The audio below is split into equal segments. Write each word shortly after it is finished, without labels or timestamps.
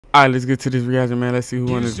All right, let's get to this reaction, man. Let's see who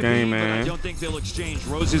won this game, man. I don't think they'll exchange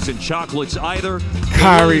roses and chocolates either.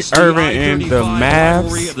 KYRIE Irving and the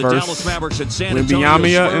Mavs versus Mavericks and San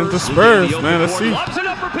WEMBY and the Spurs, man. Let's see.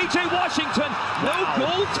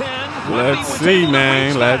 Let's see,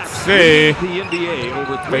 man. Let's see.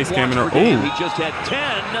 Face cam in her. Ooh. He just had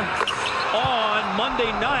 10 on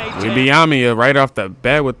Monday night. WEMBY right off the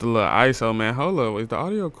bat with the little ISO, man. Hold up. Is the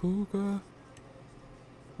audio cool, guys?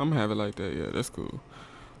 I'm gonna have it like that. Yeah, that's cool.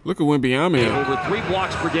 Look at WEMBY. Over 3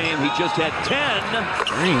 blocks per game. He just had 10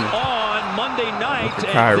 on Monday night.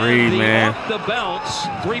 KYRIE, man. Off the bounce,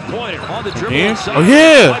 3-pointer on the dribble. Oh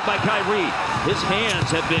yeah. By KYRIE. His hands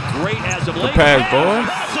have been great as of late. The pass, boy.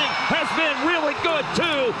 Has been really good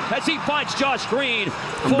too as he finds Josh Green.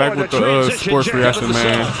 I'm back with the sports reaction,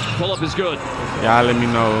 man. Pull up is good. Y'all let me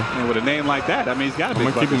know. And with a name like that, I mean, he's got to be.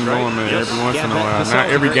 I'm gonna keep him going, man. Every once in a while, not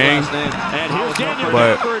every game, and here's Daniel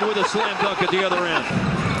but with a slam dunk at the other end.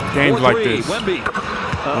 Games like this. WEMBY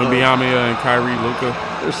and KYRIE, Luka.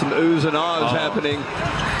 There's some oohs and ahs happening.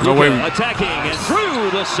 No way. Attacking and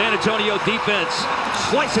through the San Antonio defense.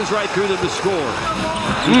 Slices right through them to score.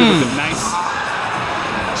 With a nice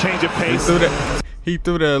change of pace. He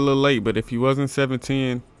threw that a little late, but if he wasn't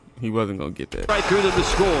 7'10", he wasn't going to get that. Right through them to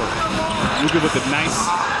score. Luka with a nice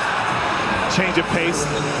change of pace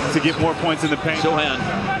to get more points in the paint. Sohan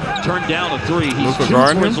turned down a 3. He's 2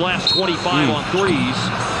 for his last 25 on threes.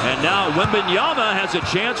 And now WEMBY has a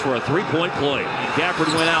chance for a 3-point play. Gafford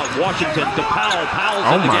went out. Washington to Powell. Powell's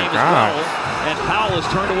in the game as well. And Powell is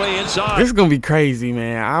turned away inside. This is going to be crazy,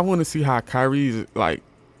 man. I want to see how KYRIE's, like,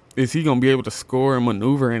 is he going to be able to score and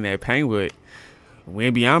maneuver in that paint with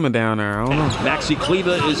WEMBY down there? I don't know. Maxi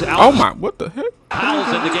Kleber is out. Oh, my. What the heck? Powell's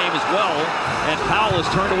in the game as well. And Powell is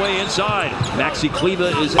turned away inside. Maxi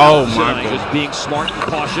Kleber is out. Oh, my God. Just being smart and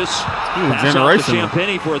cautious. Pass out to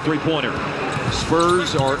Champagny for a 3-pointer.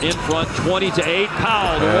 Spurs are in front 20-8.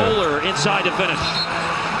 Powell, the roller, inside to finish.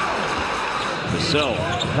 Vassell,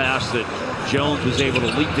 pass that Jones was able to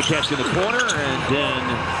leap to catch in the corner, and then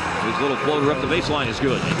his little floater up the baseline is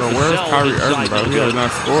good. Bro, where's KYRIE Irving, bro? He has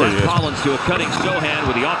not scored yet. Collins to a cutting Sohan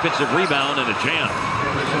with the offensive rebound and a jam.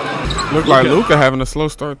 Look like Luka having a slow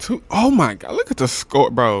start, too. Oh, my God. Look at the score,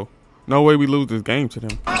 bro. No way we lose this game to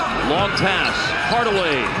them. Long pass.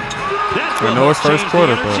 Hardaway. I know it's first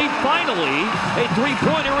quarter, but finally, a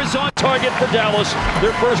 3-pointer is on target for Dallas.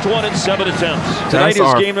 Their first one in 7 attempts. Tonight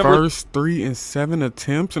is game number first 3 in 7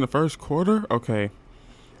 attempts in the first quarter. Okay,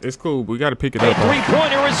 it's cool. We got to pick it up. A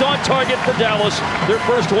 3-pointer is on target for Dallas. Their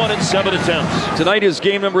first one in 7 attempts. Tonight is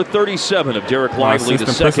game number 37 of Derek Lively, the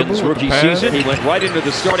second's rookie season. He went right into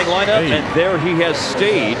the starting lineup, and there he has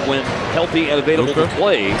stayed when healthy and available to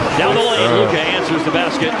play. Down the lane, Luka answers the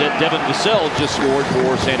basket that Devin Vassell just scored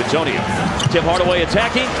for San Antonio. Tim Hardaway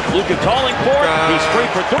attacking. Luka calling for it. He's free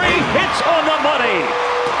for 3. Hits on the money.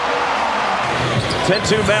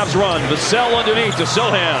 10-2 Mavs run. Vassell underneath to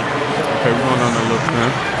Sohan. Okay, we're going on a look,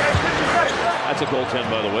 man. That's a goaltend,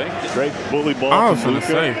 by the way. Great bully ball. I was going to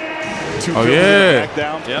say. Oh, yeah. Back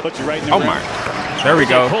down, put you right in the my. There we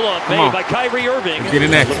go. Pull up made by KYRIE Irving. Get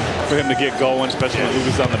in there. For him to get going, especially when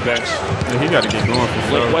Luka's on the bench. Yeah, he got to get going for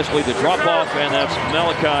sure. Wesley the drop off, and that's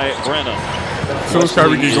Malachi Branham. As soon as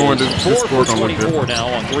KYRIE get going, this score going to look 24 now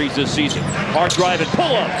on 3s this season. Hard drive and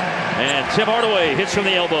pull up. And Tim Hardaway hits from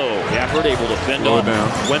the elbow. Gafford able to fend off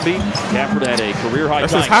WEMBY. Gafford had a career-high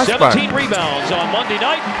time. 17 rebounds on Monday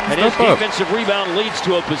night. And his defensive rebound leads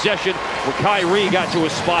to a possession where KYRIE got to a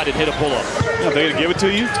spot and hit a pull-up. If they're going to give it to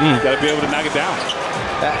you, you got to be able to knock it down.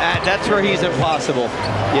 That's where he's impossible.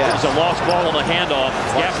 Yeah. There's a lost ball on the handoff.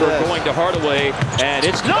 Gafford going to Hardaway. And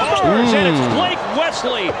it's numbers! And it's Blake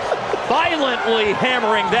Wesley violently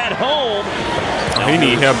hammering that home. He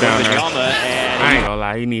need help down there. I ain't gonna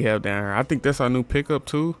lie, he need help down there. I think that's our new pickup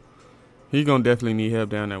too. He gonna definitely need help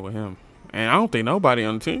down there with him. And I don't think nobody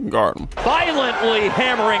on the team can guard him. Violently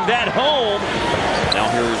hammering that home. Now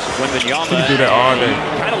here's WEMBY. He do that all day.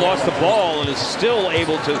 Kind of lost the ball and is still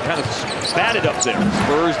able to kind of bat it up there.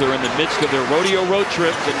 Spurs, they're in the midst of their rodeo road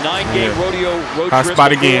trip, the 9-game rodeo road trip.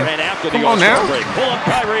 Spot again. And after Come the on now. break. Pull up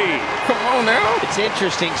KYRIE. Come on now. It's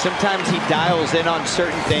interesting. Sometimes he dials in on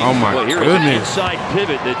certain things. Oh my goodness. An inside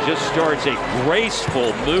pivot that just starts a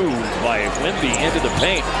graceful move by WEMBY into the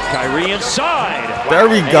paint. KYRIE inside. There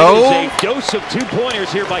we go. A dose of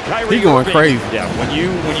 2-pointers here by KYRIE. He going crazy. Yeah, when you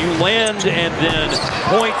land and then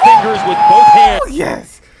point fingers with both hands. Oh,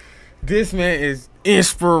 yes. This man is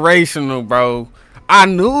inspirational, bro. I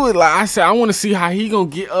knew it. Like I said, I want to see how he gonna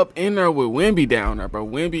get up in there with WEMBY down there, bro.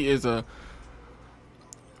 WEMBY is a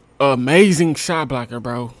amazing shot blocker,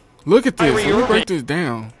 bro. Look at this. Let me break this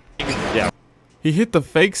down. Yeah. He hit the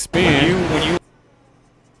fake spin.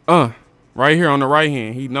 Right here on the right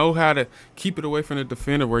hand. He know how to keep it away from the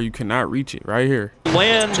defender where you cannot reach it. Right here.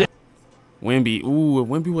 Land. Wemby. Ooh, if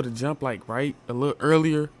Wemby would have jumped like right a little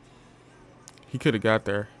earlier, he could have got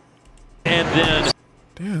there. And then.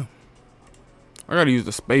 Damn. I gotta use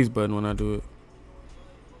the space button when I do it.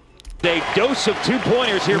 A dose of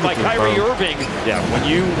 2-pointers here by KYRIE Irving. Yeah, when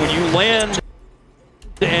you land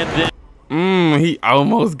and then. He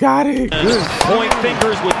almost got it. Point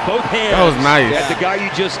fingers with both hands. That was nice. At the guy you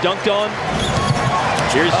just dunked on.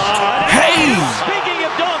 Here's hey! Speaking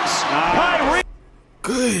of dunks, KYRIE.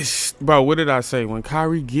 Good. Bro, what did I say? When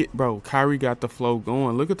KYRIE got the flow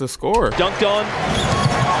going. Look at the score. Dunked on.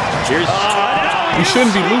 Here's he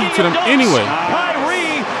shouldn't be losing to them anyway.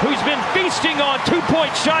 KYRIE, who's been feasting on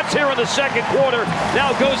 2-point shots here in the second quarter,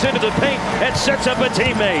 now goes into the paint and sets up a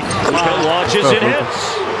teammate. Launches and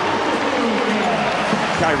hits.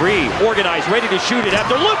 KYRIE organized, ready to shoot it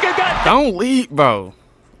after Luka got. Don't leave, bro.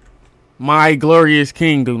 My glorious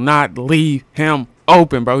king, do not leave him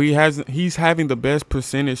open, bro. He's having the best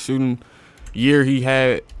percentage shooting year he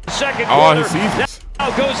had all his seasons.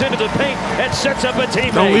 Now goes into the paint and sets up a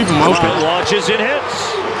teammate. Don't leave him open. Launches and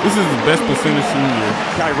hits. This is the best percentage shooting year.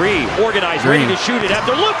 KYRIE organized, ready to shoot it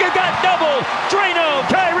after Luka got double. Drano,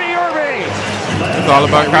 KYRIE Irving. It's all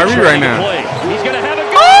about KYRIE right now. He's gonna have a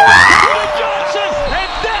go. Johnson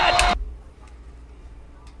and that.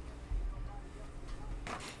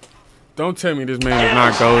 Don't tell me this man is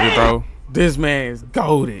not goated, bro. This man is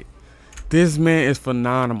goated. This man is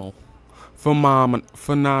phenomenal. Phenomenal. Oh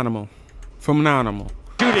my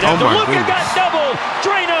goodness. Got double.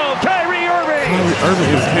 Drano, KYRIE Irving. KYRIE Irving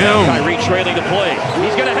is him. KYRIE trailing the play.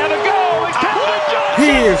 He's gonna have a go. It's Calvin Johnson.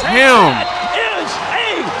 He is him. Is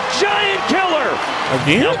a giant killer.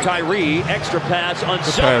 Again? Now KYRIE, extra pass,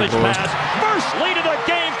 unselfish pass. First lead of the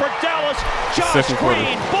game for Dallas. Josh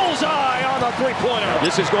Green, bullseye on the three-pointer.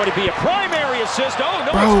 This is going to be a primary assist. Oh,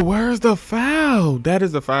 no. Bro, where's the foul? That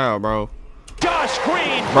is a foul, bro. Josh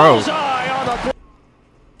Green, bro. Bullseye on the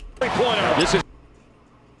three-pointer. This is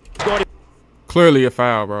going to clearly a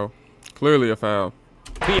foul, bro. Clearly a foul.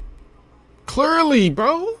 Clearly,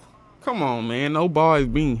 bro. Come on, man. No ball is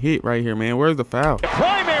being hit right here, man. Where's the foul? A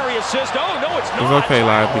primary assist. Oh, no, it's not. It's okay,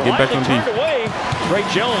 Lively. Get back on deep. Ray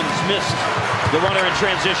Jones missed the runner in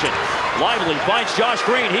transition. Lively finds Josh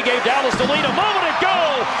Green. He gave Dallas the lead a moment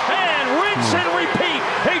ago. And rinse and repeat.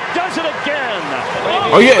 He does it again.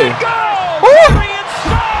 Oh yeah.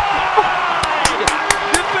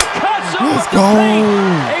 Let's go.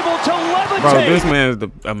 Able to levitate. Bro, this man is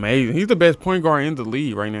amazing. He's the best point guard in the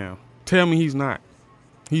league right now. Tell me he's not.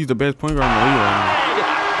 He's the best point guard in the league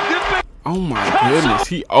right now. Oh my goodness.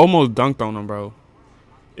 He almost dunked on him, bro.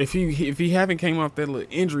 If he haven't came off that little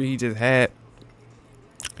injury he just had,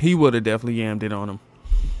 he would have definitely yammed it on him.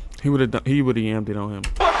 He would have yammed it on him. He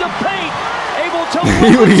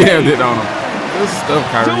would have yammed it on him. Good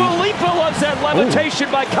stuff, KYRIE. Dua Lipa loves that levitation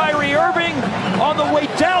by KYRIE Irving. On the way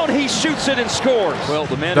down, he shoots it and scores. Well,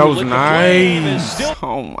 the man that who was lit the flame is nice. still.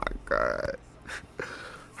 Oh my God.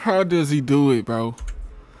 How does he do it, bro?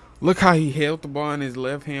 Look how he held the ball in his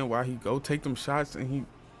left hand while he go take them shots, and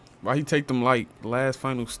while he take them like last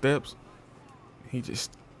final steps, he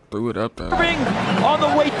just threw it up there. Irving, on the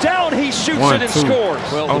way down, he shoots it and scores.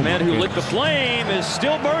 Well, the man who lit the flame is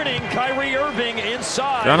still burning. KYRIE Irving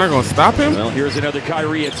inside. Y'all not gonna stop him? Well, here's another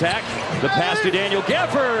KYRIE attack. The pass to Daniel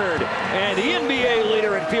Gafford, and the NBA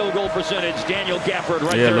leader in field goal percentage, Daniel Gafford,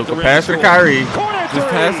 right there. Yeah, look, pass to KYRIE. Just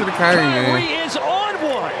pass to the KYRIE, man. KYRIE is on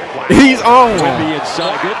one. Wow. He's on one. Wemby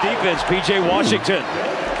inside. Good defense, PJ Washington.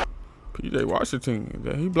 PJ Washington,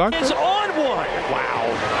 he blocked it. Is on one. Wow.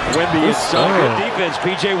 Wemby inside. Good defense,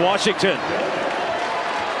 PJ Washington.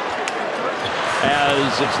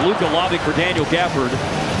 As it's Luka lobbing for Daniel Gafford,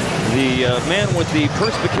 the man with the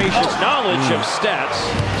perspicacious knowledge of stats.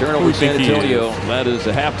 Turnover San Antonio. That is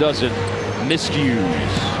a half dozen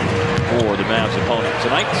miscues for the Mavs opponent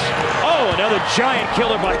tonight. Oh, another giant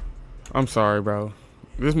killer by. I'm sorry, bro.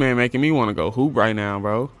 This man making me want to go hoop right now,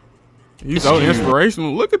 bro. He's so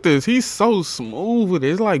inspirational. Look at this. He's so smooth with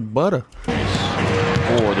it. It's like butter.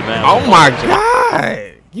 Oh my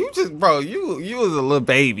God. You just, bro, you was a little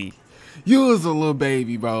baby. You was a little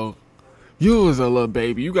baby, bro. You was a little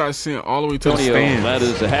baby. You got sent all the way to the stands. That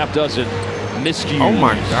is a half dozen miscues. Oh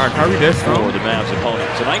my God. KYRIE, that's strong. For the Mavs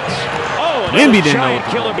opponent tonight. Oh, Wemby another giant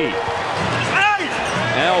killer beat.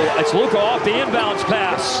 Now it's Luka off the inbounds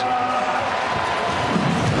pass.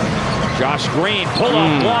 Josh Green,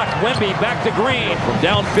 pull-up block. Wemby back to Green from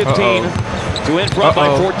down 15 to in front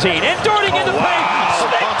by 14. And darting into paint.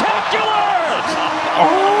 Spectacular!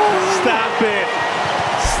 Stop it.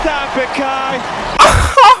 Stop it, Kai.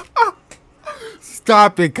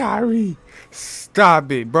 Stop it, Kyrie.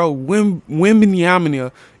 Stop it, bro.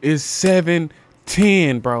 Wembanyama is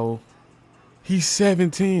 7'10", bro. He's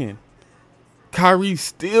 7'10". Kyrie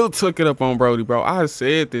still took it up on Brody, bro. I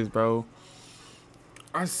said this, bro.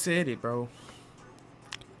 I said it, bro.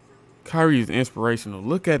 Kyrie is inspirational.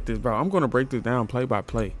 Look at this, bro. I'm going to break this down play by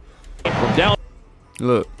play. From down.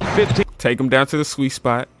 Look. 15. Take him down to the sweet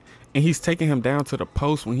spot. And he's taking him down to the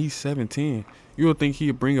post when he's 7'10". You would think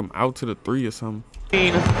he'd bring him out to the 3 or something.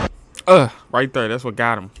 Right there. That's what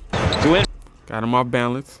got him. Got him off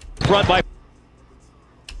balance. Front by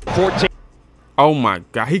 14. Oh, my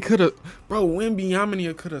God. He could have. Bro,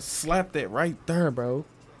 Wembanyama could have slapped that right there, bro.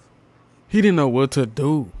 He didn't know what to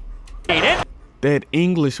do. That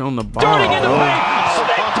English on the ball. Spectacular!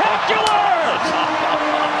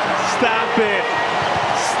 Stop it.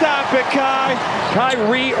 Stop it, Kai.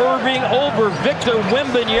 Kyrie Irving over Victor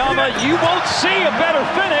Wembanyama. You won't see a better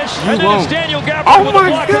finish. And then it's Daniel Gafford with a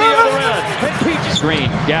block to the other end. And Peach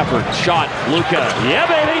Green, Gafford, shot, Luka. Yeah,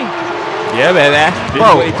 baby. Yeah, baby.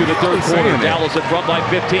 Midway through the third quarter, Dallas at front by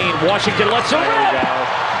 15. Washington lets it rip.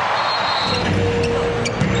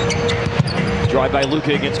 Drive by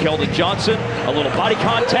Luka against Keldon Johnson. A little body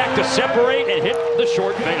contact to separate and hit the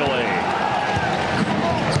short fadeaway.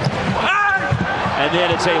 And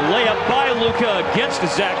then it's a layup by Luka against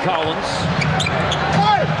Zach Collins.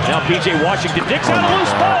 Now P.J. Washington digs out a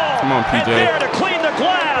loose ball. Come on, P.J. And there to clean the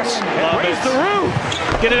glass and raise the roof.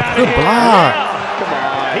 Get it out of here. Block. Yeah. Come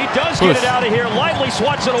on. He does get it out of here. Lively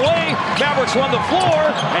swats it away. Mavericks run the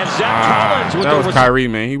floor. And Zach Collins with that was Kyrie,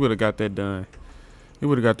 man. He would have got that done. He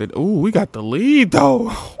would have got that. Ooh, we got the lead,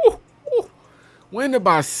 though. Winning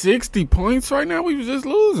by 60 points right now. We was just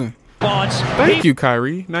losing. Thank you,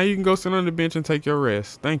 Kyrie. Now you can go sit on the bench and take your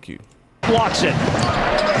rest. Thank you. Blocks it.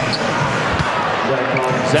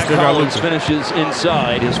 Zach Collins finishes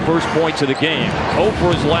inside his first points of the game. 0 for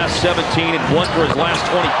his last 17 and 1 for his last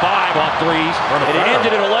 25 on threes. And it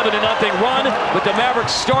ended an 11-0 run, but the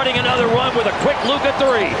Mavericks starting another run with a quick Luka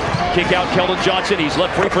 3. Kick out Keldon Johnson. He's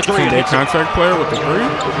left free for 3. A contract player with the 3.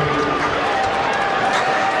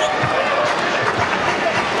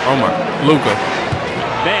 Oh my, Luka.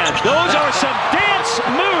 Man, those are some dance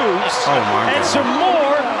moves. Oh my and God. some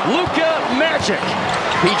more Luka magic.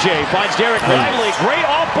 PJ finds Derek Lively. Great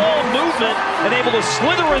off-ball movement and able to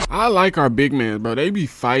slither his. I like our big men, bro. They be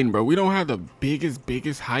fighting, bro. We don't have the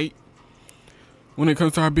biggest height when it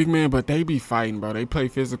comes to our big man, but they be fighting, bro. They play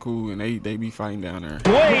physical and they be fighting down there.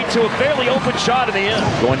 Way to a fairly open shot in the end.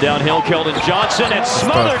 Going downhill, Keldon Johnson, and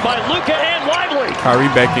smothered by Luka and Lively. Kyrie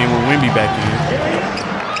back in with Wemby back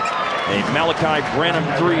in. A Malachi Branham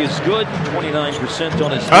 3 is good. 29%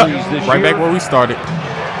 on his threes this year. Right back where we started.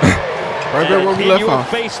 Right there where we left off.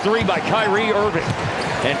 Face 3 by Kyrie Irving.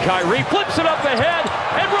 And Kyrie flips it up ahead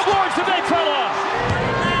and rewards the big fella.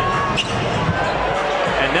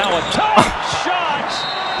 And now a tough shot.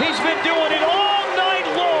 He's been doing it all night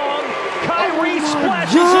long. Kyrie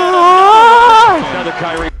splashes in. Another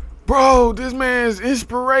Kyrie. Bro, this man's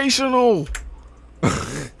inspirational.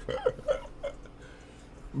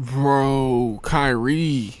 Bro,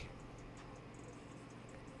 Kyrie.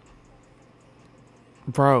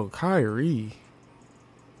 Bro, Kyrie.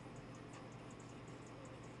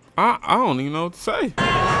 I don't even know what to say.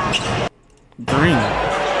 Green.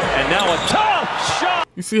 And now a tough shot.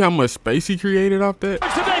 You see how much space he created off that?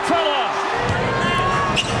 It's the big fella.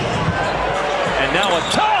 And now a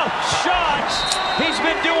tough shot. He's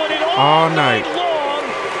been doing it all night long.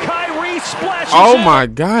 Kyrie splashes. Oh my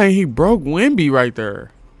God, he broke Wemby right there.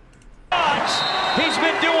 He's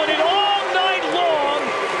been doing it all night long.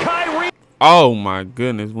 Kyrie. Oh my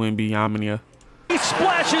goodness, Wembanyama. He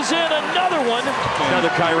splashes in another one. Another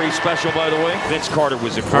Kyrie special, by the way. Vince Carter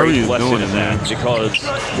was a great lesson in that because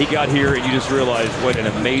he got here and you just realized what an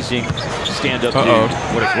amazing stand-up dude.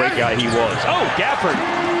 What a great guy he was. Oh, Gafford.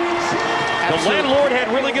 The landlord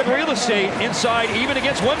had really good real estate inside, even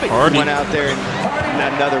against Wemby. Went out there and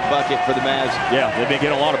another bucket for the Mavs. Yeah, they've been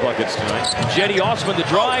getting a lot of buckets tonight. Jetty Osman, the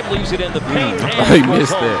drive, leaves it in the paint. He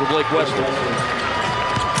missed that. For Blake Western.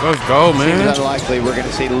 Let's go, man. Seems unlikely we're going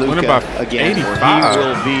to see Luka again. 85. He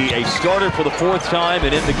will be a starter for the 4th time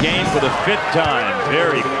and in the game for the 5th time.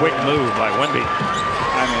 Very quick move by Wemby.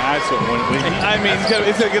 I mean, I saw Wemby. I mean,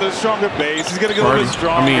 he's going to get a stronger base. He's going to get a little bit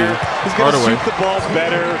stronger. He's going to shoot the ball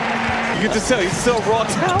better. You can just tell he's still raw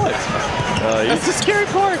talent. That's the scary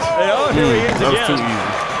part. Oh, here he is that was again. too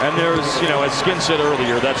easy. And there's, you know, as Skin said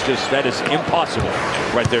earlier, that is impossible.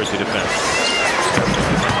 Right there's the defense.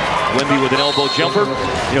 Wemby with an elbow jumper.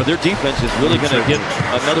 You know, their defense is really going to get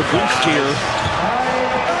another boost here.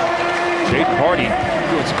 Jaden Hardy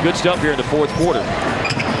doing some good stuff here in the 4th quarter.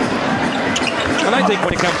 And I think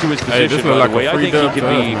when it comes to his position, by the way, I think he can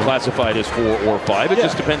be classified as 4 or 5. It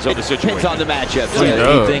just depends on the situation. Depends on the matchup.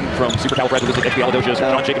 Anything from supercalifragilisticexpialidocious,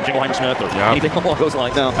 John Jacob Jingleheimer Smith, or anything along those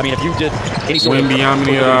lines. No. I mean, if you did any sort of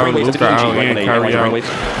Luka out and KYRIE out.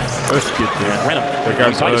 Let's get this. They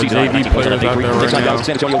got JV players out there right now.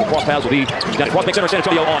 San Antonio cross paths will be down at Crossbank Center, San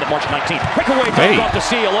Antonio on March 19th. Breakaway off the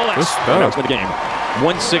seal. Good for the game.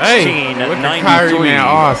 116-93. Man.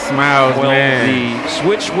 Oh, smiles, man. The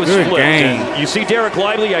switch was flipped. And you see Derek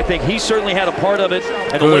Lively, I think he certainly had a part of it.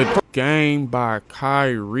 And good game by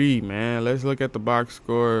KYRIE, man. Let's look at the box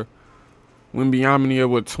score. WEMBY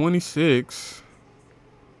with 26.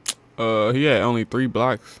 He had only 3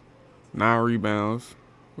 blocks, 9 rebounds.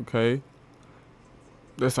 Okay.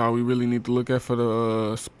 That's all we really need to look at for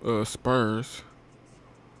the Spurs.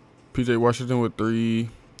 PJ Washington with 3.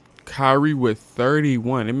 KYRIE with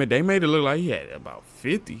 31. They made it look like he had about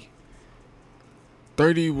 50.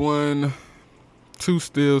 31, 2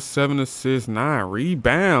 steals, 7 assists, 9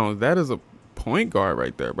 rebounds. That is a point guard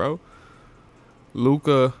right there, bro.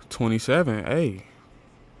 Luka, 27. Hey.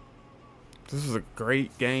 This is a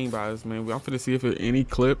great game by us, man. I'm finna see if there are any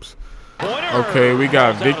clips. Okay, we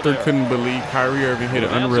got Victor couldn't believe Kyrie Irving hit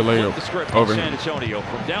an unreal layup over him.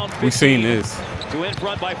 We've seen this.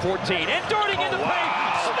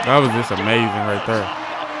 That was just amazing right there.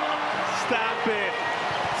 Stop it.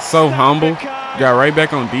 So humble. Got right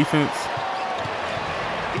back on defense.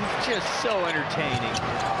 He's just so entertaining.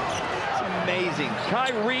 It's amazing.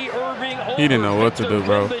 Kyrie Irving. He didn't know what to do,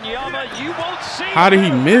 bro. How did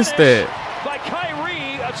he miss that? By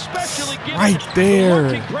Kyrie, especially right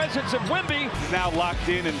there. He's now locked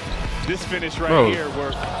in, and this finish right here,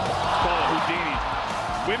 where Houdini.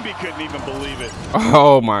 WEMBY couldn't even believe it.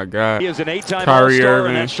 Oh my God! He is an 8-time All-Star,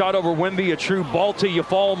 and that shot over WEMBY, a true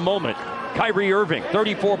ball-till-you-fall moment. Kyrie Irving,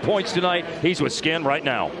 34 points tonight. He's with Skin right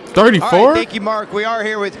now. 34? All right, thank you, Mark. We are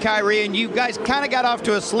here with Kyrie, and you guys kind of got off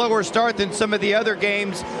to a slower start than some of the other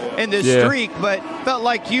games in this streak, but felt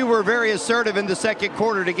like you were very assertive in the second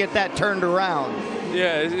quarter to get that turned around.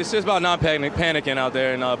 Yeah, it's just about not panicking out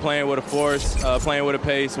there and playing with a force, playing with a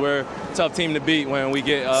pace. We're a tough team to beat when we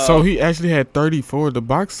get... So he actually had 34. The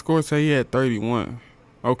box score say he had 31.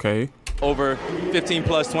 Okay. Over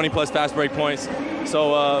 15-plus, 20-plus fast break points.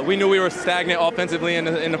 So we knew we were stagnant offensively in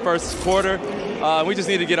the first quarter. We just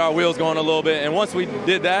needed to get our wheels going a little bit. And once we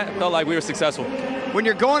did that, it felt like we were successful. When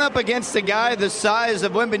you're going up against a guy the size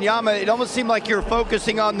of Wembanyama, it almost seemed like you were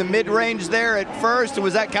focusing on the mid-range there at first.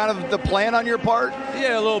 Was that kind of the plan on your part?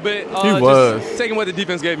 Yeah, a little bit. He was. Just taking what the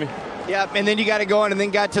defense gave me. Yeah, and then you got it going and then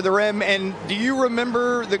got to the rim. And do you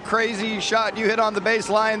remember the crazy shot you hit on the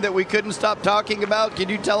baseline that we couldn't stop talking about? Can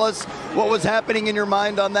you tell us what was happening in your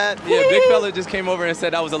mind on that? Yeah, big fella just came over and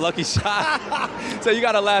said that was a lucky shot. So you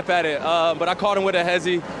got to laugh at it. But I caught him with a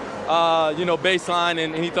hezzy, baseline,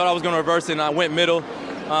 and he thought I was going to reverse it, and I went middle.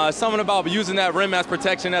 Something about using that rim as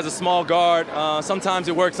protection as a small guard. Sometimes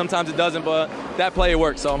it works, sometimes it doesn't, but that play it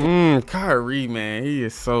works. So KYRIE, man, he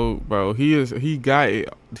is so, bro. He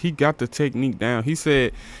got the technique down. He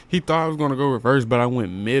said he thought I was gonna go reverse, but I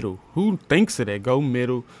went middle. Who thinks of that? Go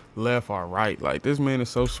middle, left or right? Like, this man is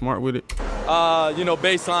so smart with it.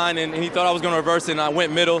 Baseline, and he thought I was gonna reverse it, and I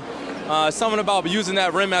went middle. Something about using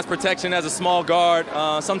that rim as protection as a small guard.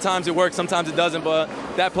 Sometimes it works, sometimes it doesn't, but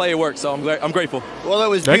that play it works, so I'm grateful. Well, it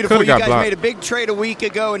was beautiful. You guys made a big trade a week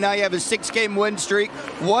ago, and now you have a 6-game win streak.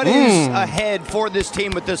 What is ahead for this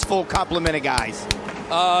team with this full complement of guys?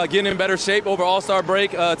 Getting in better shape over All-Star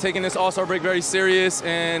break, taking this All-Star break very serious,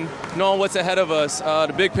 and knowing what's ahead of us.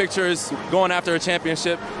 The big picture is going after a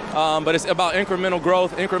championship, but it's about incremental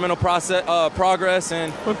growth, incremental progress,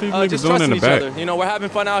 and just trusting each other. We're having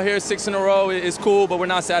fun out here. 6 in a row is cool, but we're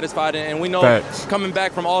not satisfied, and we know coming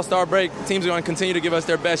back from All-Star break, teams are going to continue to give us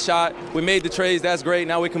their best shot. We made the trades. That's great.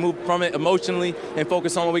 Now we can move from it emotionally and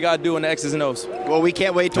focus on what we got to do in the X's and O's. Well, we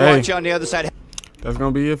can't wait to watch you on the other side. That's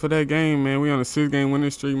going to be it for that game, man. We on a 6-game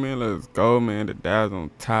winning streak, man. Let's go, man. The Davs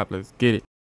on top. Let's get it.